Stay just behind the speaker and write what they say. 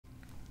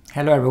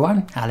Hello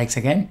everyone, Alex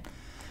again.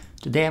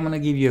 Today I'm going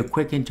to give you a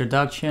quick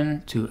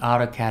introduction to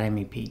AutoCAD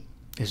MEP.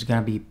 This is going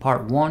to be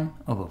part one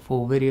of a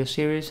full video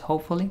series,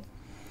 hopefully.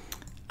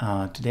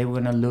 Today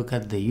we're going to look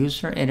at the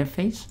user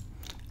interface.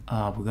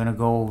 We're going to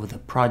go over the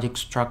project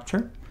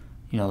structure,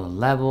 the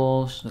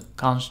levels, the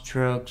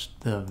constructs,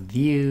 the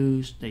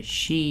views, the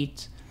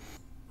sheets.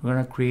 We're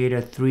going to create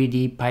a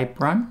 3D pipe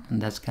run,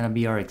 and that's going to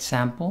be our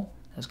example.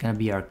 That's going to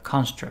be our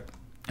construct.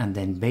 And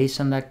then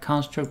based on that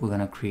construct, we're going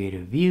to create a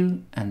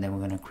view, and then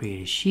we're going to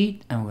create a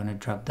sheet, and we're going to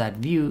drop that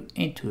view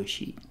into a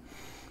sheet.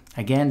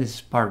 Again, this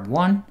is part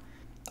one.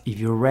 If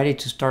you're ready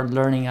to start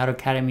learning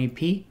AutoCAD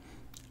MEP,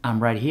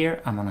 I'm right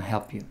here. I'm going to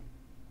help you.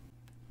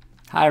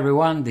 Hi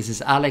everyone, this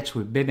is Alex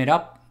with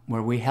BIMitUp,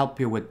 where we help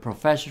you with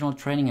professional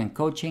training and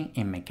coaching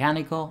in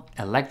mechanical,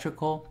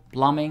 electrical,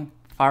 plumbing,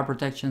 fire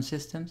protection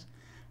systems,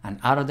 and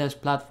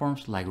Autodesk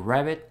platforms like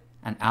Revit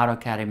and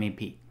AutoCAD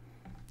MEP.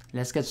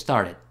 Let's get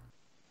started.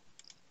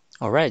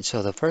 Alright,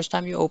 so the first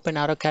time you open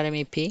AutoCAD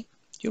MEP,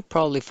 you'll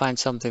probably find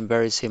something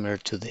very similar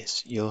to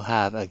this. You'll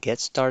have a Get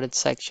Started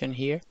section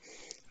here,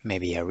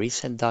 maybe a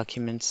Recent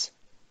Documents,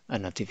 a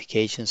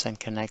Notifications and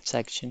Connect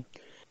section.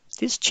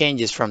 This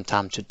changes from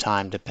time to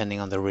time depending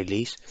on the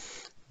release,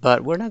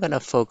 but we're not going to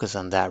focus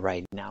on that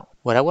right now.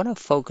 What I want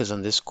to focus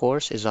on this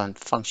course is on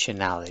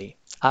functionality,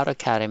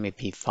 AutoCAD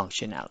MEP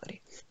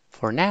functionality.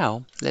 For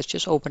now, let's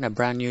just open a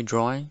brand new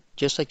drawing,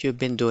 just like you've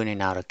been doing in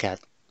AutoCAD.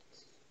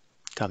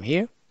 Come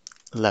here.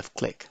 Left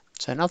click.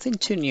 So nothing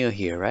too new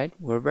here, right?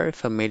 We're very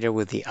familiar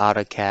with the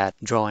AutoCAD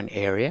drawing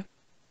area.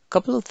 A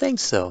couple of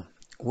things though.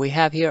 We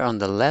have here on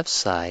the left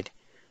side,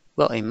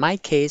 well, in my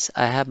case,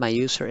 I have my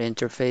user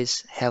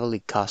interface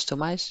heavily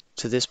customized.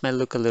 So this may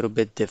look a little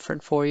bit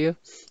different for you,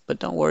 but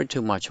don't worry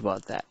too much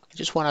about that. I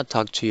just want to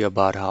talk to you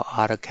about how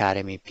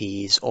AutoCAD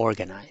MEP is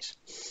organized.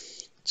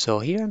 So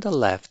here on the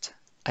left,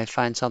 I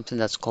find something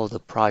that's called the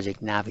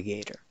Project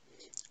Navigator.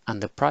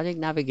 And the Project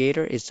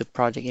Navigator is the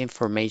Project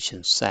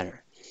Information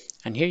Center.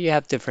 And here you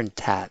have different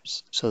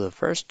tabs. So the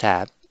first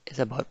tab is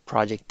about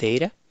project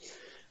data.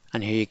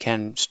 And here you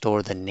can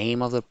store the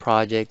name of the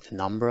project, the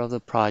number of the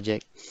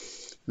project,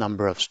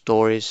 number of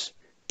stories,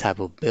 type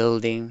of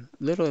building,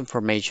 little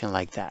information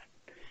like that.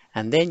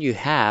 And then you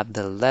have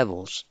the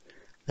levels,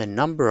 the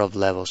number of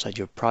levels that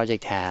your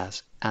project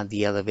has, and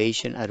the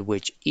elevation at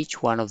which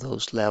each one of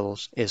those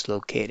levels is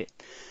located.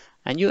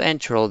 And you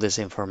enter all this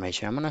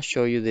information. I'm going to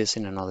show you this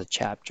in another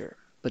chapter.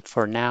 But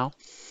for now,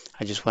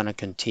 I just want to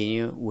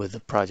continue with the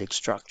project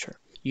structure.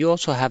 You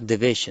also have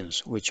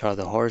divisions, which are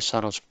the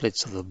horizontal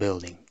splits of the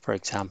building. For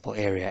example,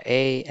 area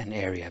A and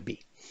area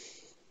B.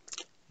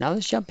 Now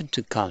let's jump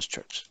into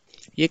constructs.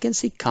 You can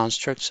see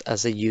constructs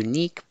as a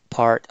unique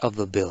part of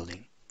the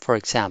building. For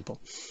example,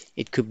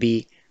 it could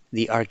be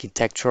the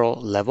architectural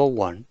level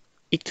 1.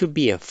 It could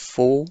be a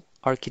full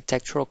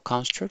architectural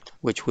construct,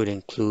 which would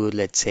include,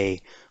 let's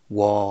say,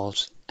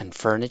 walls and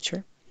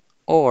furniture.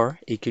 Or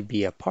it could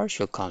be a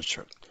partial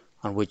construct,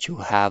 on which you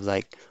have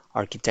like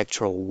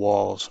architectural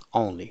walls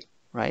only,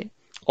 right?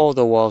 All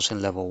the walls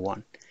in level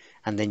 1.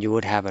 And then you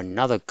would have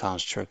another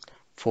construct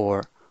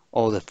for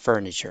all the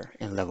furniture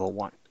in level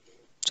 1.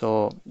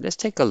 So let's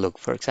take a look.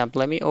 For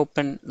example, let me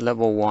open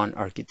level 1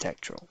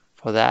 architectural.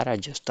 For that, I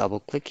just double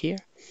click here.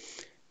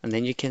 And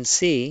then you can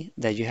see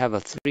that you have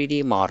a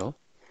 3D model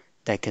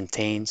that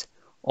contains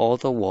all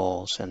the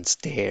walls and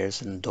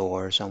stairs and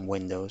doors and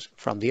windows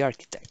from the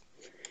architect.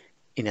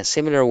 In a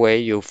similar way,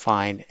 you'll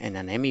find in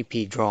an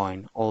MEP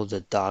drawing all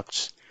the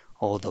ducts,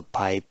 all the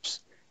pipes,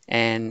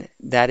 and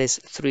that is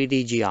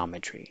 3D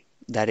geometry.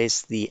 That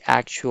is the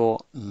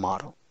actual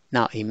model.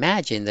 Now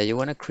imagine that you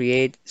want to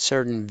create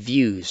certain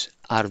views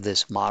out of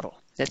this model.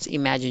 Let's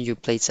imagine you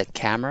place a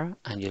camera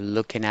and you're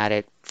looking at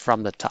it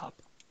from the top,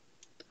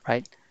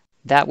 right?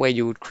 That way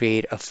you would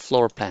create a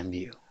floor plan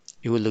view.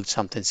 It would look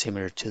something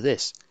similar to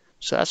this.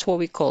 So that's what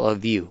we call a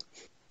view.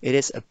 It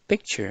is a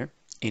picture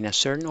in a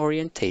certain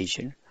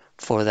orientation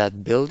for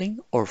that building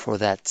or for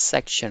that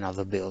section of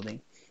the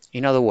building.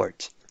 In other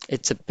words,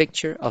 it's a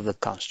picture of the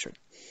construct.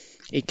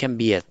 It can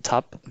be a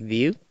top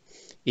view,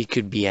 it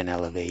could be an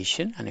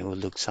elevation, and it will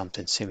look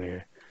something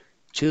similar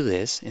to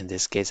this. In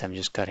this case, I'm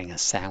just cutting a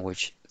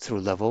sandwich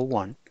through level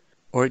 1.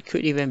 Or it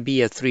could even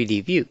be a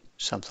 3D view,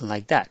 something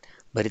like that.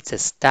 But it's a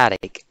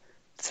static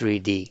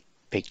 3D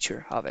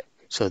picture of it.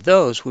 So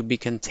those would be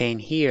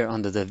contained here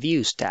under the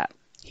Views tab.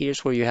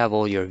 Here's where you have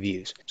all your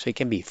views. So it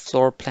can be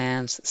floor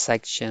plans,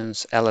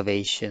 sections,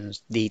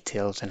 elevations,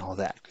 details, and all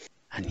that.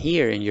 And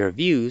here in your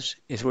views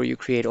is where you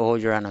create all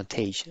your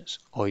annotations,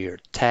 or your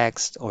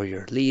text, or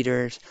your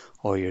leaders,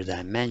 or your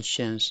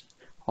dimensions,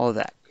 all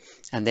that.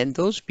 And then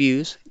those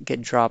views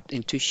get dropped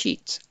into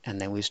sheets, and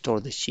then we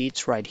store the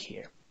sheets right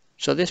here.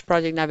 So this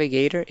Project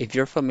Navigator, if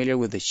you're familiar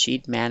with the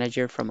Sheet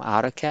Manager from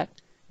AutoCAD,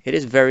 it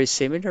is very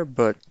similar,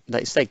 but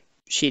it's like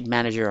Sheet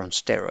Manager on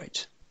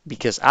steroids.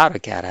 Because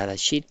AutoCAD had a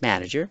sheet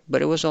manager,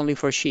 but it was only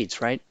for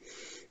sheets, right?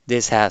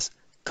 This has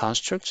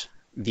constructs,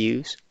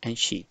 views, and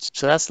sheets.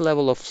 So that's the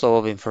level of flow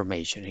of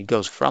information. It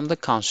goes from the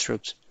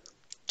constructs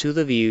to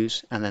the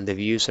views, and then the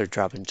views are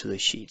dropped into the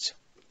sheets.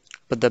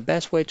 But the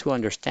best way to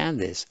understand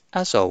this,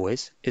 as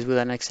always, is with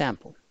an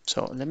example.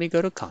 So let me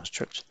go to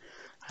constructs,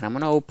 and I'm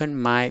going to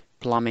open my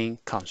plumbing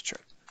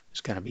construct.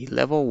 It's going to be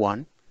level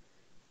 1,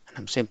 and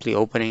I'm simply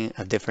opening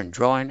a different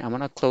drawing. I'm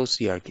going to close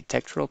the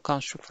architectural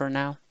construct for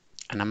now,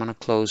 and I'm going to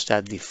close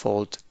that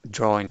default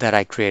drawing that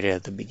I created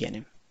at the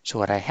beginning. So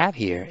what I have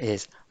here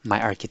is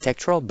my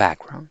architectural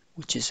background,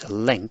 which is a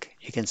link.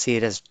 You can see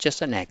it as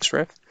just an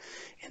XREF.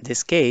 In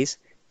this case,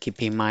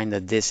 keep in mind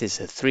that this is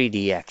a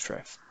 3D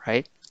XREF,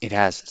 right? It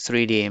has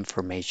 3D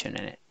information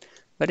in it,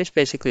 but it's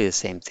basically the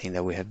same thing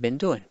that we have been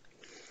doing.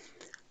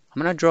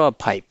 I'm going to draw a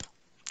pipe.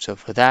 So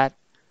for that,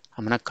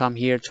 I'm going to come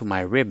here to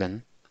my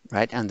ribbon,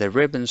 right? And the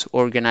ribbon's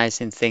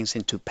organizing things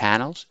into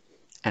panels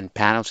and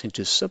panels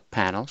into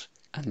subpanels.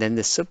 And then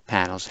the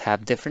subpanels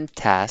have different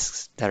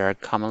tasks that are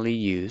commonly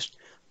used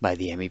by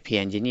the MEP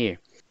engineer.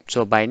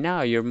 So by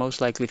now, you're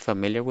most likely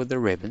familiar with the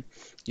ribbon.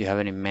 You have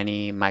it in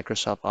many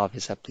Microsoft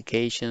Office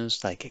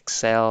applications like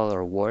Excel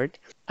or Word,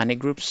 and it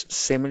groups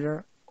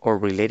similar or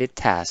related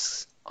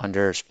tasks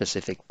under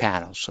specific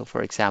panels. So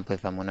for example,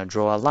 if I'm going to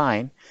draw a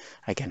line,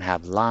 I can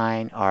have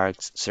line,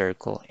 arcs,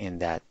 circle in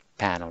that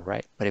panel,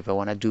 right? But if I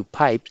want to do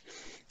pipes,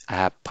 I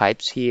have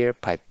pipes here,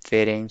 pipe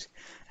fittings,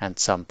 and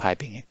some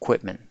piping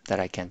equipment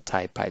that I can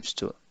tie pipes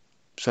to.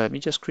 So let me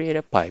just create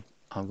a pipe.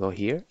 I'll go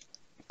here,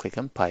 click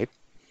on pipe.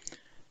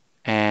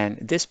 And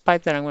this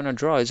pipe that I'm going to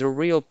draw is a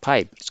real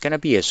pipe. It's going to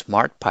be a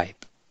smart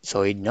pipe.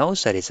 So it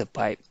knows that it's a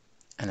pipe.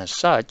 And as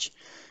such,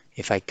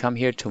 if I come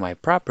here to my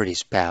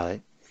properties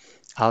palette,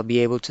 I'll be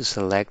able to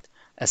select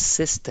a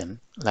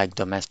system like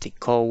domestic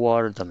cold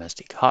water,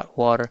 domestic hot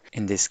water.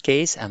 In this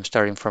case, I'm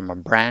starting from a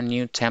brand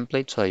new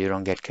template so you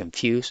don't get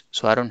confused.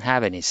 So I don't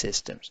have any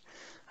systems.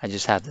 I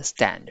just have the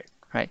standard,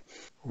 right?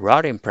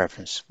 Routing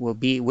preference will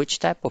be which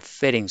type of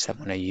fittings I'm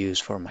going to use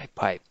for my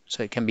pipe.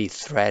 So it can be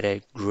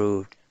threaded,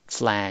 grooved,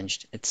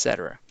 flanged,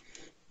 etc.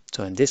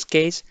 So in this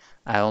case,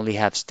 I only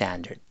have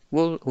standard.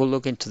 We'll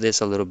look into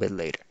this a little bit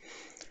later.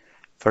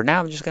 For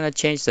now, I'm just going to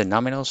change the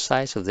nominal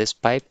size of this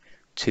pipe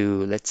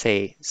to, let's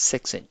say,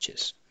 6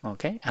 inches.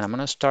 Okay, and I'm going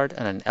to start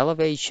at an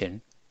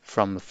elevation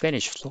from the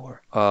finished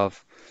floor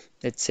of,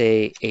 let's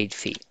say, 8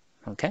 feet.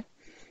 Okay,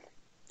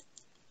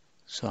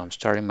 so I'm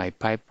starting my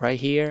pipe right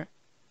here,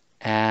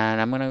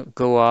 and I'm going to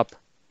go up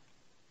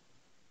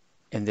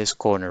in this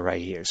corner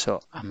right here.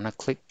 So I'm going to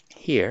click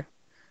here,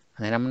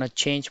 and then I'm going to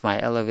change my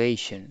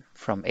elevation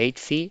from 8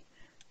 feet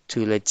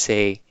to, let's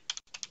say,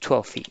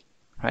 12 feet,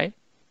 right?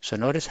 So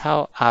notice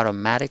how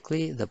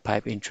automatically the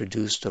pipe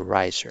introduced the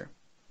riser.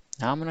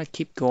 Now I'm going to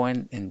keep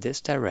going in this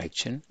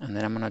direction, and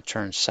then I'm going to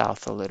turn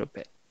south a little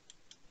bit.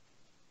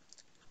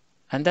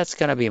 And that's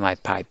going to be my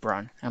pipe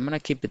run. I'm going to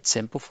keep it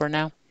simple for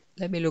now.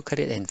 Let me look at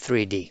it in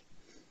 3D.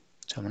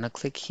 So I'm going to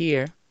click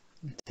here,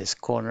 this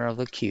corner of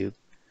the cube,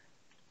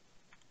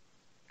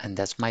 and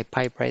that's my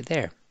pipe right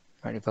there.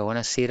 Right? If I want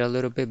to see it a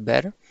little bit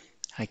better,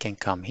 I can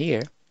come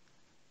here,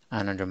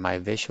 and under my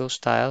visual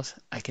styles,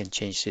 I can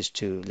change this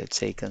to, let's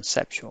say,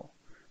 conceptual.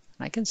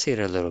 And I can see it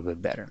a little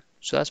bit better.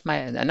 So that's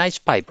a nice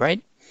pipe,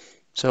 right?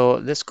 So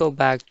let's go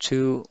back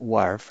to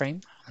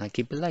wireframe. I'm going to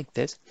keep it like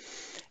this.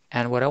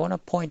 And what I want to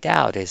point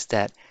out is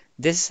that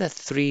this is a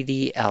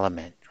 3D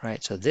element,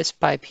 right? So this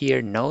pipe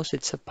here knows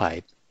it's a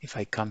pipe. If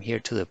I come here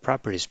to the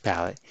properties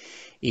palette,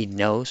 it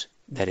knows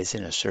that it's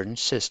in a certain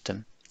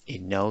system.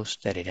 It knows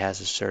that it has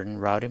a certain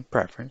routing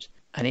preference,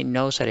 and it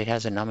knows that it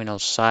has a nominal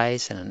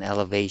size and an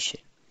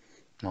elevation.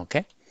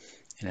 Okay?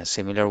 In a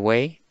similar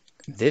way,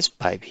 this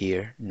pipe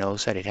here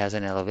knows that it has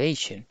an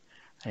elevation,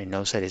 and it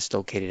knows that it's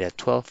located at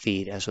 12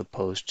 feet as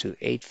opposed to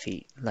 8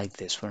 feet, like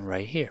this one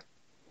right here.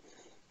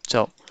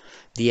 So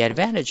the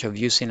advantage of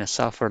using a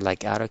software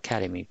like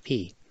AutoCAD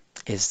MEP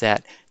is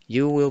that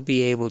you will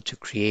be able to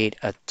create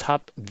a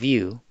top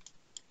view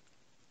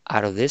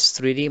out of this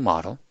 3D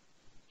model.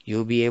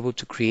 You'll be able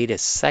to create a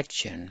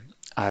section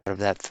out of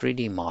that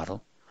 3D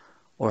model,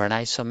 or an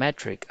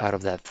isometric out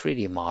of that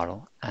 3D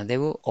model, and they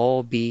will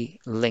all be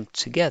linked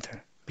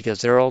together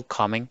because they're all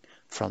coming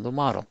from the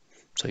model.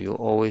 So you'll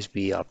always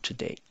be up to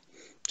date.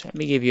 So let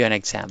me give you an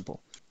example.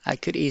 I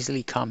could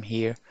easily come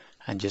here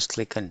and just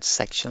click on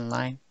section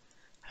line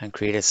and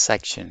create a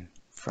section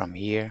from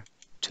here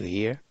to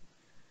here,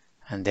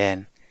 and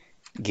then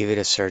give it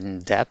a certain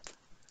depth,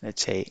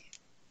 let's say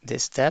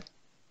this depth,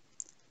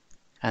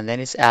 and then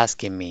it's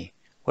asking me,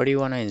 where do you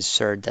want to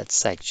insert that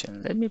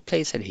section? Let me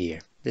place it here.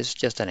 This is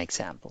just an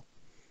example.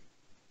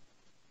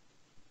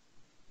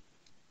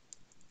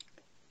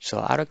 So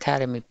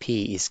AutoCAD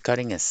MEP is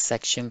cutting a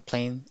section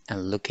plane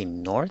and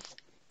looking north,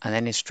 and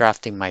then it's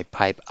drafting my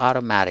pipe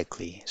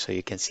automatically. So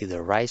you can see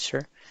the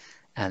riser,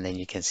 and then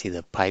you can see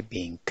the pipe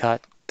being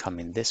cut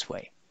coming this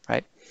way,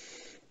 right?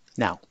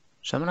 Now,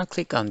 so I'm going to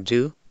click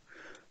undo.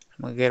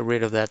 I'm going to get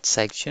rid of that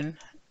section,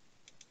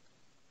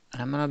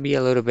 and I'm going to be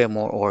a little bit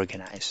more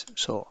organized.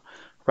 So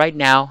right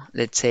now,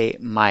 let's say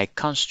my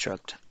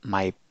construct,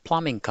 my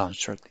plumbing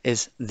construct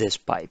is this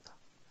pipe.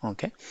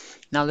 Okay,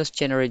 now let's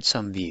generate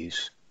some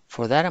views.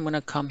 For that, I'm going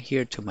to come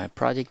here to my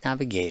project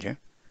navigator.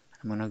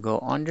 I'm going to go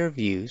under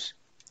views.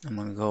 I'm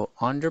going to go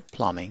under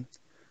plumbing.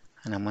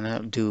 and I'm going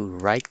to do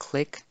right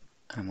click,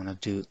 and I'm going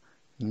to do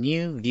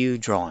new view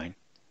drawing.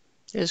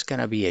 This is going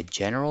to be a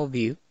general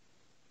view.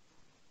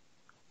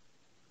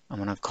 I'm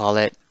going to call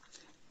it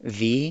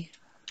V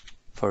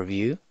for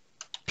view,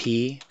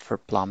 P for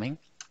plumbing,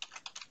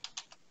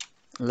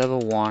 level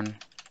 1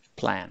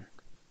 plan.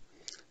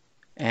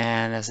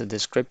 And as a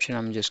description,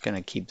 I'm just going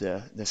to keep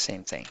the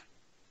same thing.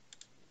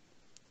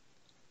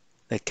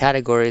 The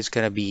category is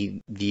going to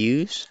be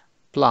views,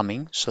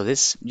 plumbing. So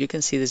this, you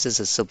can see this is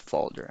a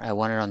subfolder. I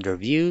want it under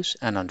views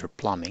and under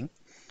plumbing.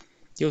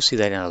 You'll see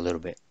that in a little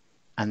bit.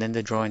 And then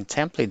the drawing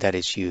template that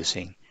it's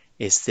using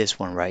is this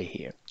one right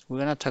here. We're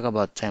going to talk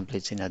about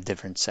templates in a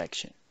different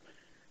section.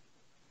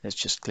 Let's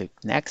just click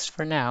next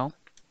for now.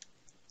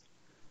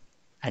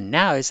 And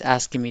now it's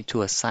asking me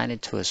to assign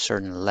it to a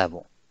certain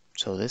level.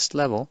 So this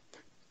level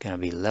is going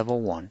to be level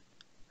 1.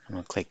 I'm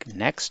going to click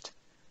next.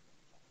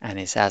 And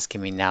it's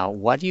asking me now,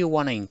 what do you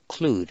want to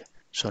include?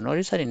 So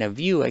notice that in a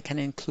view, I can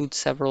include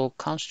several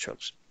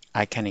constructs.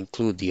 I can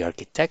include the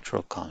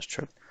architectural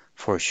construct.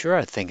 For sure,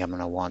 I think I'm going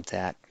to want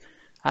that.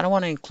 I don't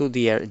want to include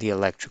the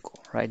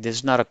electrical, right? This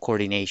is not a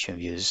coordination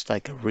view. This is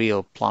like a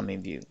real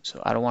plumbing view.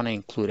 So I don't want to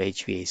include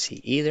HVAC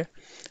either,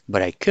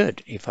 but I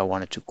could if I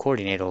wanted to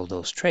coordinate all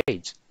those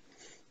trades.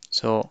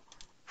 So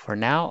for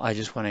now, I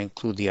just want to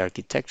include the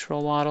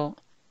architectural model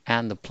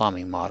and the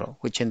plumbing model,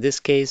 which in this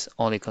case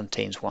only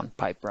contains one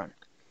pipe run.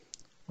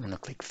 I'm going to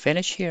click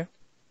finish here,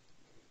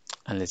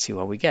 and let's see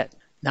what we get.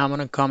 Now I'm going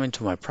to come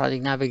into my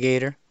project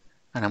navigator,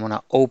 and I'm going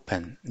to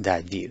open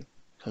that view.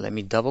 So let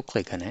me double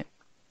click on it.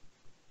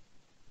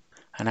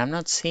 And I'm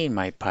not seeing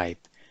my pipe.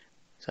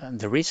 So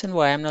the reason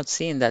why I'm not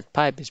seeing that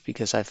pipe is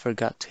because I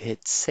forgot to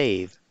hit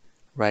save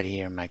right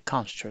here in my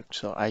construct.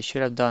 So I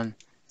should have done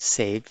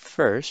save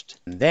first,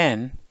 and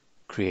then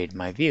create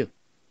my view.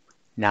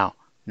 Now,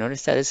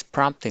 notice that it's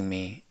prompting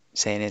me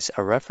saying it's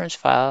a reference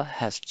file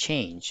has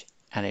changed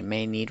and it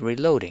may need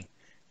reloading.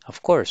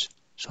 Of course.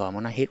 So I'm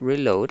going to hit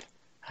reload,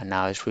 and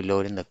now it's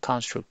reloading the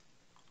construct.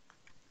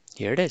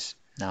 Here it is.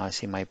 Now I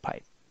see my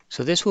pipe.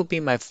 So this will be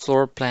my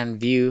floor plan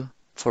view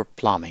for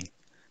plumbing.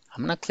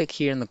 I'm going to click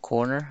here in the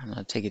corner. I'm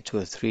going to take it to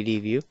a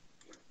 3D view,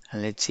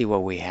 and let's see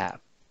what we have.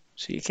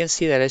 So you can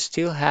see that I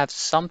still have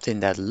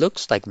something that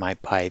looks like my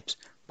pipes,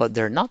 but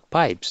they're not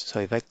pipes. So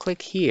if I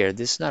click here,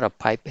 this is not a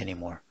pipe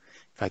anymore.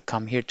 If I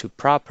come here to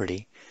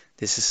property,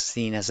 this is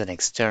seen as an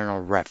external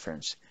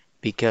reference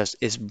because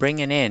it's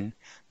bringing in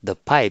the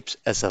pipes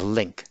as a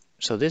link.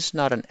 So this is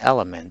not an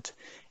element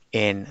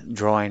in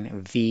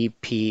drawing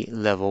VP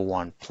level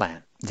 1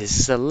 plan. This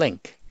is a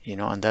link,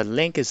 and that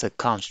link is a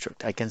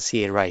construct. I can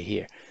see it right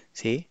here.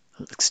 See,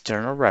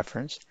 external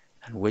reference,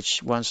 and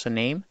which one's the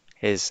name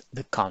is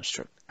the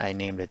construct. I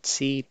named it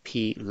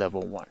CP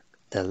level 1.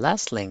 The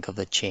last link of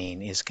the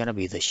chain is going to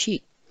be the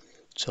sheet.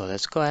 So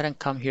let's go ahead and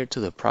come here to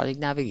the project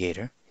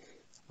navigator.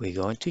 We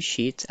go into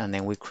sheets, and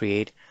then we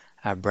create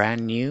a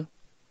brand new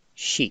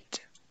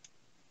sheet.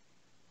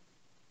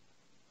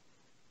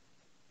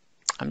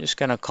 I'm just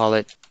going to call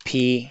it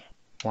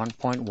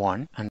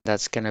P1.1, and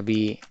that's going to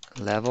be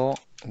level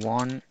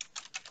 1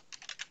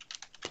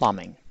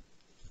 plumbing.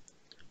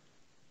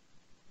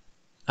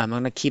 I'm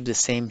going to keep the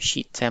same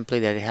sheet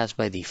template that it has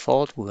by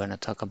default. We're going to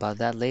talk about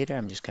that later.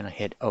 I'm just going to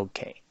hit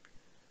OK.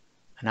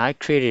 And I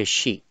created a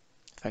sheet.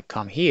 If I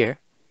come here,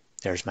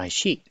 there's my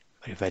sheet.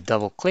 But if I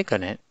double click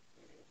on it,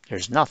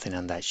 there's nothing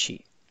on that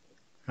sheet,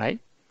 right?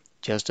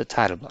 Just a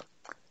title block.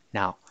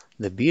 Now,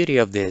 the beauty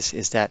of this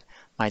is that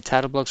my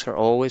title blocks are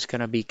always going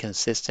to be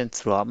consistent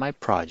throughout my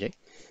project.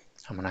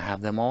 I'm going to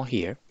have them all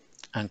here.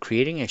 And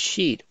creating a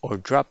sheet or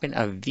dropping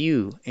a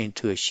view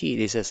into a sheet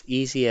is as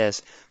easy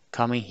as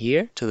coming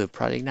here to the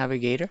project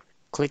navigator,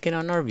 clicking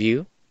on our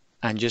view,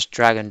 and just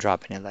drag and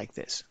dropping it like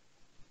this.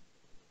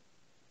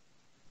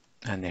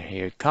 And then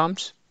here it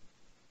comes.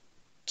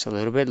 It's a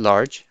little bit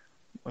large,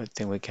 but I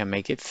think we can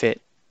make it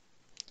fit.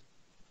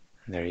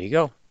 And there you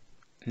go.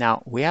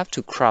 Now we have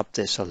to crop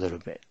this a little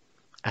bit.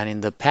 And in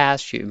the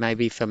past, you might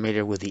be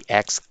familiar with the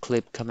X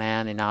clip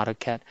command in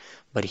AutoCAD,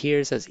 but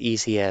here's as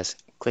easy as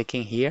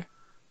clicking here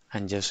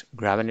and just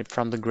grabbing it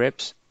from the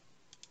grips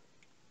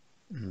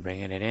and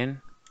bringing it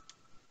in,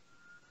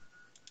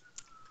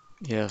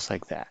 just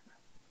like that.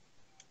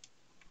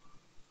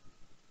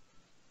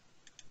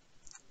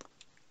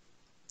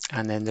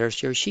 And then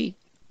there's your sheet.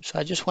 So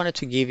I just wanted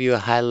to give you a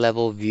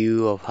high-level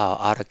view of how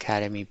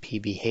AutoCAD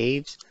MEP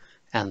behaves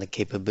and the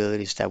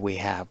capabilities that we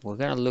have. We're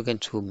going to look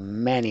into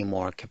many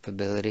more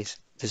capabilities.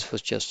 This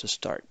was just a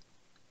start.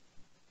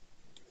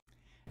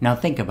 Now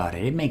think about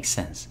it, it makes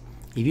sense.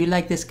 If you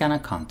like this kind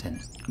of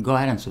content, go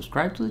ahead and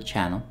subscribe to the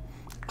channel,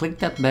 click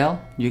that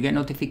bell, you get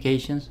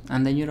notifications,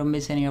 and then you don't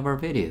miss any of our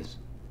videos.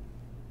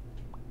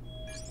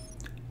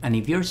 And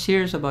if you're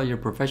serious about your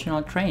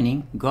professional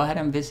training, go ahead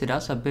and visit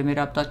us at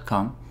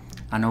BIMitUp.com,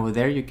 and over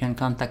there you can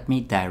contact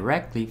me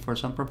directly for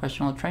some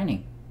professional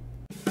training.